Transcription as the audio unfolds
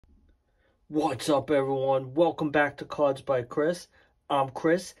What's up, everyone? Welcome back to Cards by Chris. I'm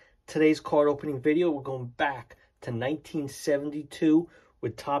Chris. Today's card opening video, we're going back to 1972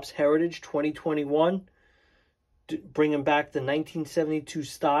 with Topps Heritage 2021. Bringing back the 1972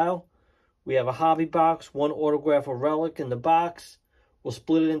 style. We have a hobby box, one autograph or relic in the box. We'll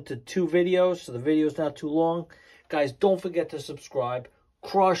split it into two videos, so the video's not too long. Guys, don't forget to subscribe.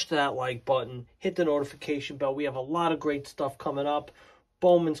 Crush that like button. Hit the notification bell. We have a lot of great stuff coming up.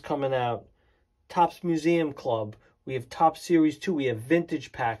 Bowman's coming out. Topps Museum Club. We have Topps Series 2. We have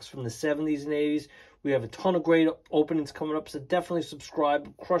vintage packs from the 70s and 80s. We have a ton of great openings coming up, so definitely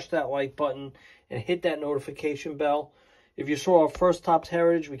subscribe, crush that like button, and hit that notification bell. If you saw our first Topps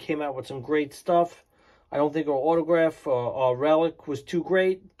Heritage, we came out with some great stuff. I don't think our autograph or our relic was too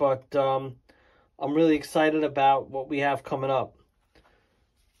great, but I'm really excited about what we have coming up.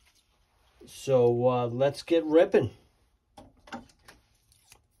 So let's get ripping.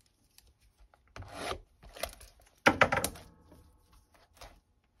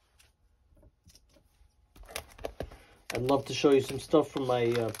 I'd love to show you some stuff from my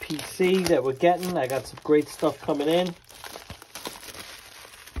PC that we're getting. I got some great stuff coming in.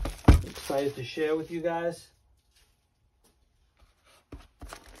 Excited to share with you guys.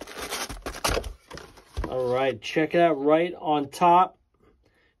 All right, check it out right on top.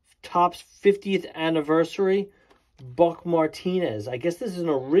 Topps 50th anniversary, Buck Martinez. I guess this is an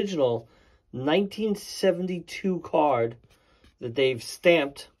original 1972 card that they've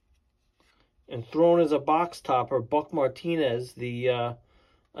stamped and thrown as a box topper. Buck Martinez, the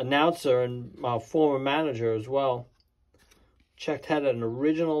announcer and former manager as well. Checked had an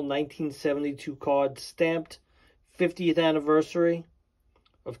original 1972 card, stamped 50th anniversary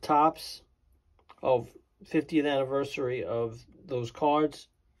of Topps, of 50th anniversary of those cards.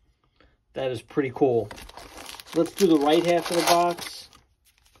 That is pretty cool. Let's do the right half of the box.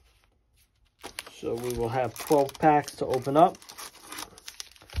 So we will have 12 packs to open up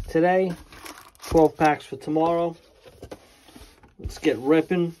today. 12 packs for tomorrow. Let's get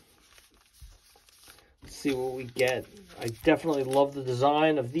ripping. Let's see what we get. I definitely love the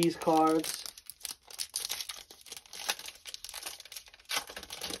design of these cards.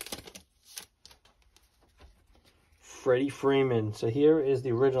 Freddie Freeman. So here is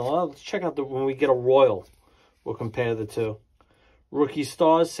the original. Oh, let's check out when we get a Royal. We'll compare the two. Rookie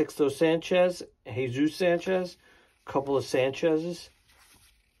stars, Sixto Sanchez, Jesus Sanchez, a couple of Sanchez's.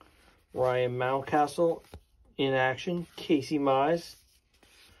 Ryan Mountcastle in action. Casey Mize.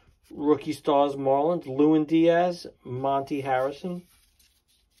 Rookie stars Marlins. Lewin Diaz. Monty Harrison.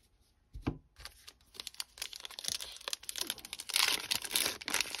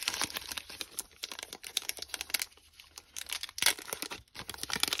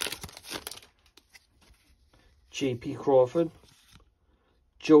 J.P. Crawford.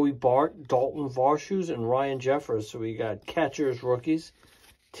 Joey Bart. Dalton Varshoes. And Ryan Jeffers. So we got catchers, rookies.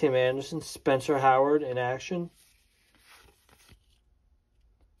 Tim Anderson, Spencer Howard in action.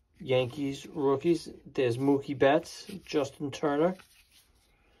 Yankees rookies. There's Mookie Betts, Justin Turner.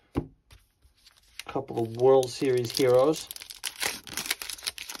 A couple of World Series heroes.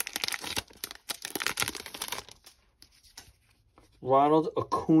 Ronald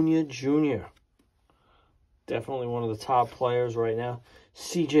Acuna Jr. Definitely one of the top players right now.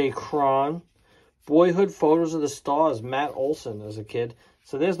 C.J. Cron. Boyhood photos of the stars, Matt Olson as a kid.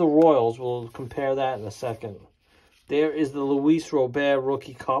 So there's the Royals. We'll compare that in a second. There is the Luis Robert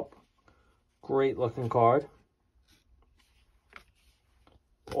Rookie Cup. Great looking card.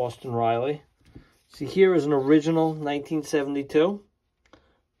 Austin Riley. See, here is an original 1972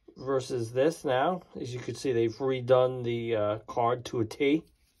 versus this now. As you can see, they've redone the card to a T.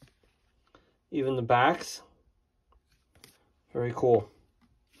 Even the backs. Very cool.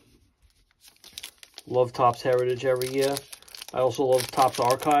 Love Topps Heritage every year. I also love Topps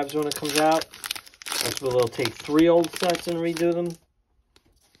Archives when it comes out. That's where they'll take 3 old sets and redo them.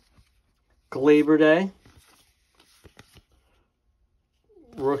 Glaber Day.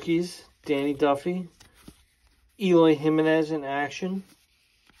 Rookies. Danny Duffy. Eloy Jimenez in action.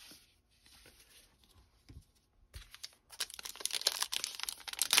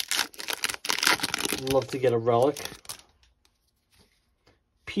 Love to get a relic.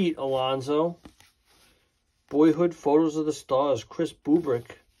 Pete Alonso. Boyhood photos of the stars, Chris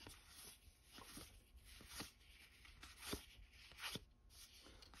Bubrick.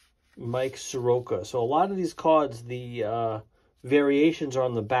 Mike Soroka. So a lot of these cards, the variations are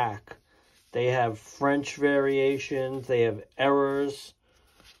on the back. They have French variations. They have errors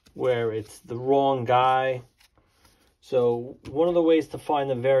where it's the wrong guy. So one of the ways to find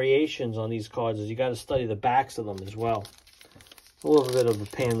the variations on these cards is you got to study the backs of them as well. It's a little bit of a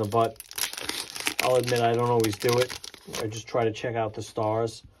pain in the butt. I'll admit I don't always do it. I just try to check out the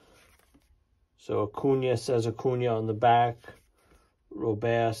stars. So Acuna says Acuna on the back.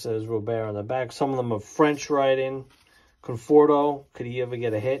 Robert says Robert on the back. Some of them are French writing. Conforto, could he ever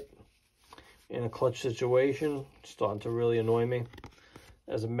get a hit in a clutch situation? Starting to really annoy me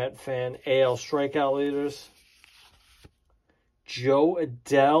as a Met fan. AL strikeout leaders. Joe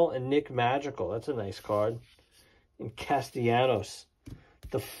Adele and Nick Magical. That's a nice card. And Castellanos.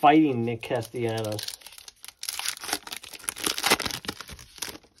 The fighting Nick Castellanos.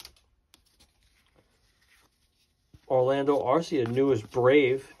 Orlando Arcia, newest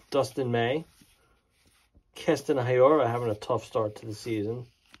Brave. Dustin May. Keston Hiura having a tough start to the season.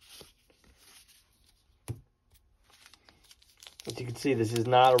 As you can see, this is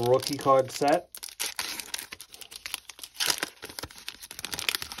not a rookie card set.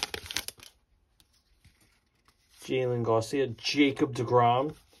 Jalen Garcia, Jacob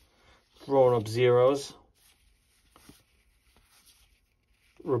deGrom, throwing up zeros.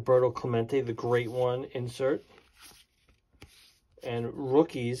 Roberto Clemente, the great one, insert. And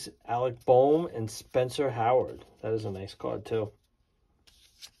rookies, Alec Bohm and Spencer Howard. That is a nice card, too.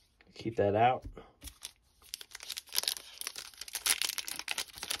 Keep that out.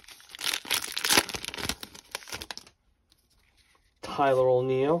 Tyler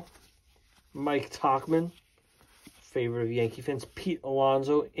O'Neill. Mike Tauchman. Favorite of Yankee fans. Pete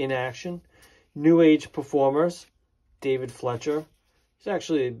Alonso in action. New Age performers. David Fletcher. He's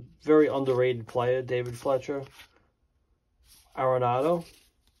actually a very underrated player, David Fletcher. Arenado.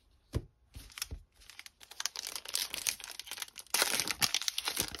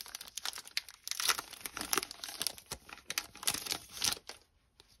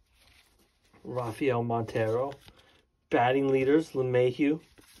 Rafael Montero. Batting leaders, LeMahieu.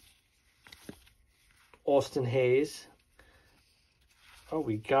 Austin Hayes. Oh,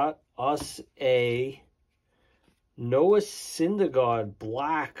 we got us a Noah Syndergaard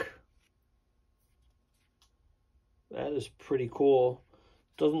black. That is pretty cool.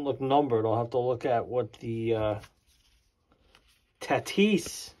 Doesn't look numbered. I'll have to look at what the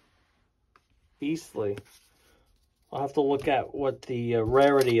Tatis Beastly. I'll have to look at what the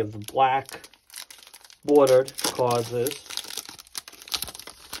rarity of the black bordered cards is.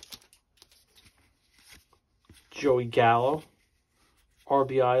 Joey Gallo.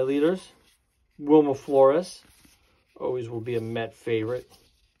 RBI leaders. Wilmer Flores. Always will be a Met favorite.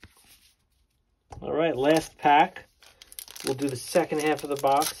 All right, last pack. We'll do the second half of the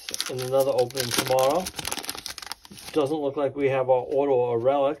box in another opening tomorrow. Doesn't look like we have our auto or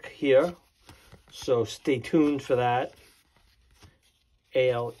relic here, so stay tuned for that.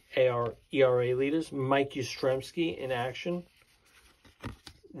 AL, AR, ERA leaders. Mike Yastrzemski in action.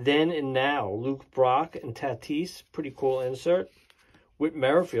 Then and now, Luke Brock and Tatis. Pretty cool insert. Whit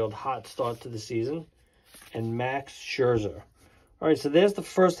Merrifield, hot start to the season. And Max Scherzer. All right, so there's the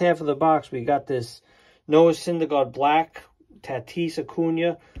first half of the box. We got this Noah Syndergaard black, Tatis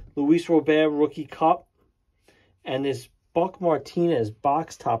Acuna, Luis Robert rookie cup, and this Buck Martinez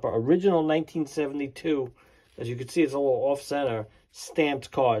box topper, original 1972. As you can see, it's a little off-center,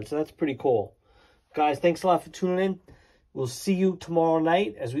 stamped card. So that's pretty cool. Guys, thanks a lot for tuning in. We'll see you tomorrow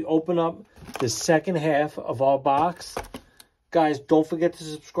night as we open up the second half of our box. Guys, don't forget to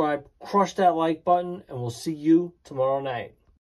subscribe, crush that like button, and we'll see you tomorrow night.